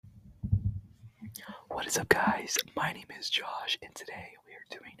What is up, guys? My name is Josh, and today we are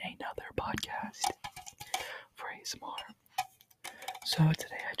doing another podcast for ASMR. So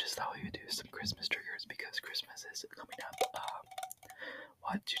today I just thought we would do some Christmas triggers because Christmas is coming up.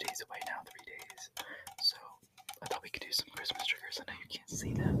 2 days away now? 3 days. So I thought we could do some Christmas triggers. I know you can't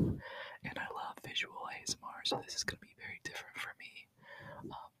see them, and I love visual ASMR, so this is going to be very different for me.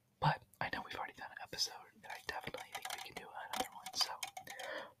 But I know we've already done an episode, and I definitely think we can do another one. So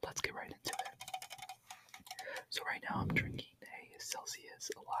let's get right into it. So right now I'm drinking a Celsius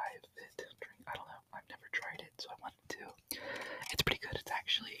Alive Fit drink. I don't know, I've never tried it, so I wanted to. It's pretty good. It's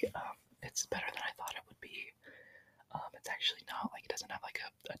actually, it's better than I thought it would be. It's actually not like, it doesn't have like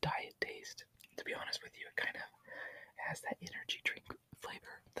a diet taste. To be honest with you, it kind of has that energy drink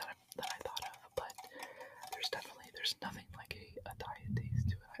flavor that I thought of, but there's nothing like a diet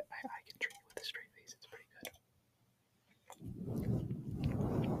taste to it. I can drink it with a straight face. It's pretty good.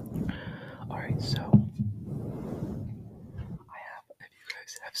 Alright, so if you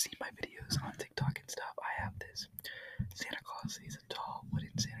guys have seen my videos on TikTok and stuff, I have this Santa Claus. He's a tall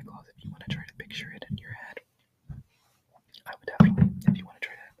wooden Santa Claus. If you want to try to picture it in your head, I would definitely, if you want to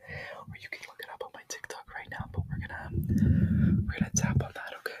try that, or you can look it up on my TikTok right now, but we're gonna tap on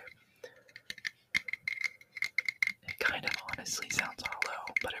that, okay? It kind of honestly sounds hollow,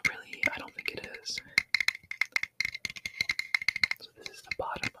 but I don't think it is. So this is the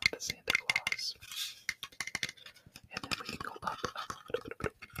bottom of the Santa Claus. And then we can go up.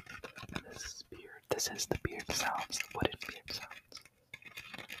 And this is beard. This is the beard sounds, the wooden beard sounds.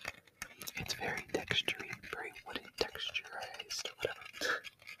 It's very textury, very wooden texturized, whatever.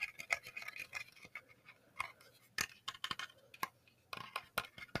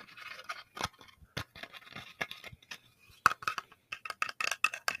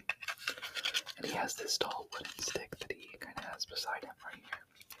 And he has this tall wooden stick that he kind of has beside him right here,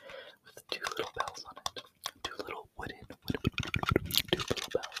 with 2 little bells on it. 2 little wooden 2 little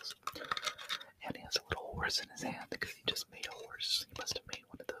bells. And he has a little horse in his hand because he just made a horse. He must have made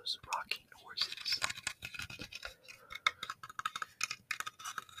one of those rocking horses.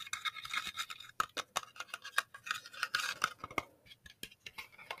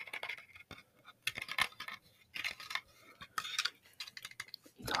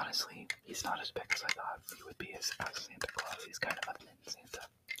 He's not as big as I thought he would be as Santa Claus. He's kind of a thin Santa,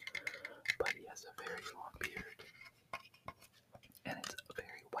 but he has a very long beard, and it's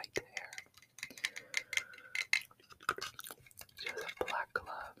very white hair. He has black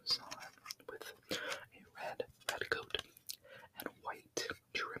gloves on with a red coat and white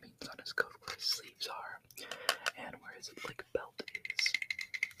trimmings on his coat where his sleeves are and where his belt is.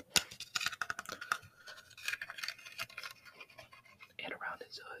 And around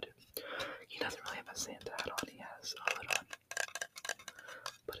his hood. He doesn't really have a Santa hat on, he has a hood on.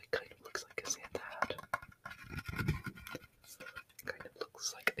 But it kind of looks like a Santa hat. It kind of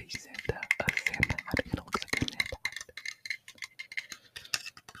looks like a Santa hat. It kind of looks like a Santa hat.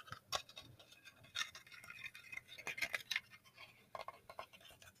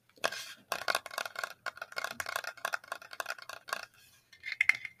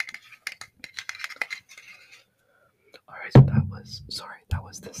 Alright, so that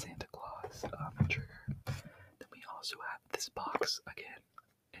was the Santa Claus trigger. Then we also have this box again.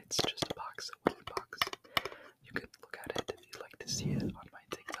 It's just a box, a wooden box. You can look at it if you'd like to see it on my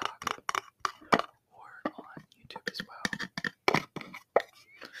TikTok or on YouTube as well.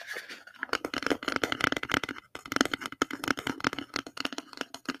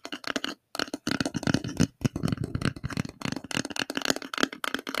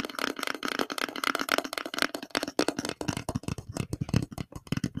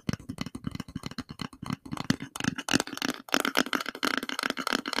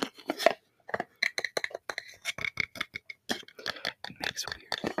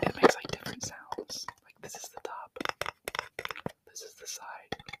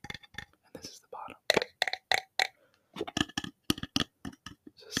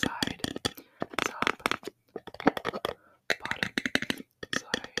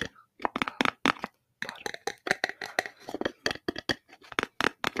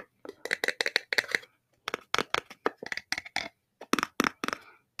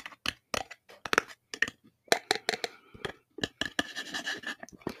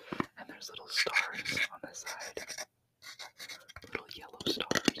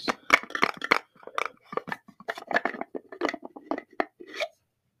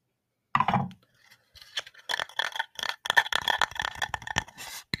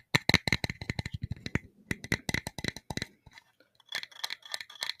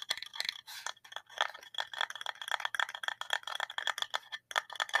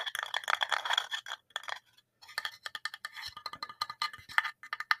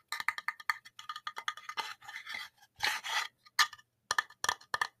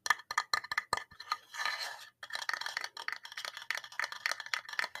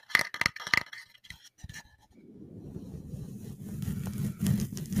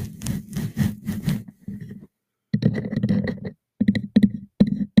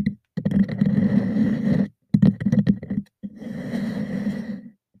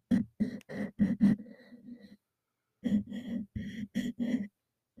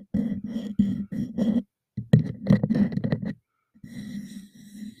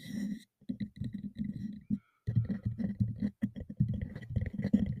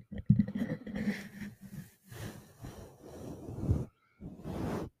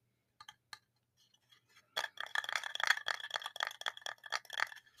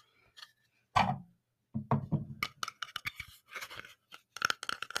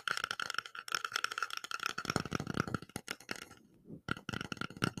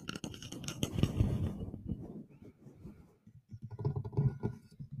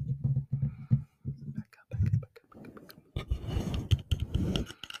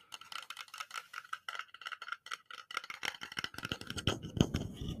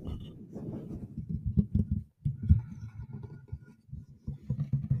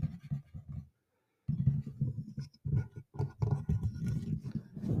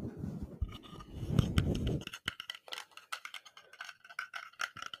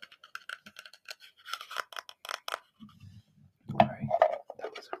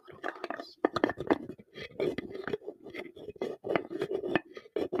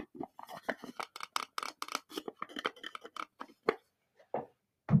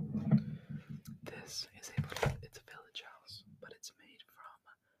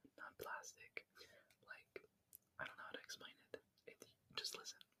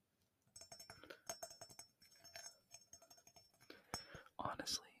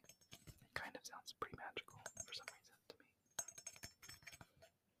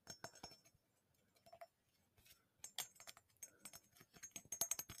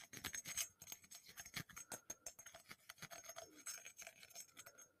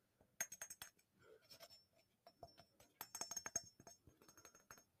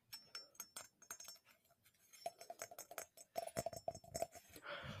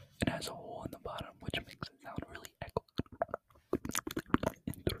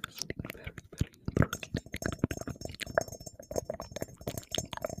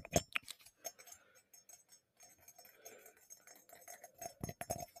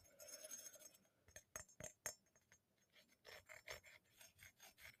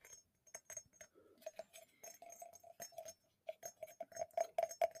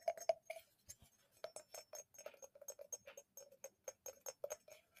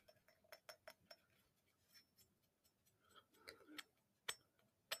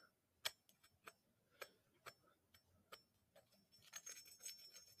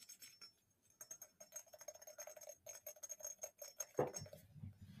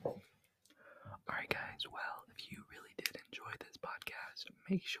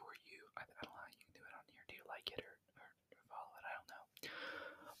 make sure I don't know how you can do it on here. Do you like it or follow it? I don't know.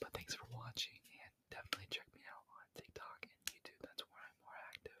 But thanks for watching, and definitely check me out on TikTok and YouTube. That's where I'm more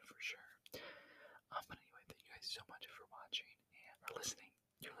active for sure. But anyway, thank you guys so much for watching or listening.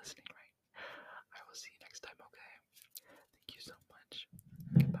 You're listening, right? I will see you next time, okay?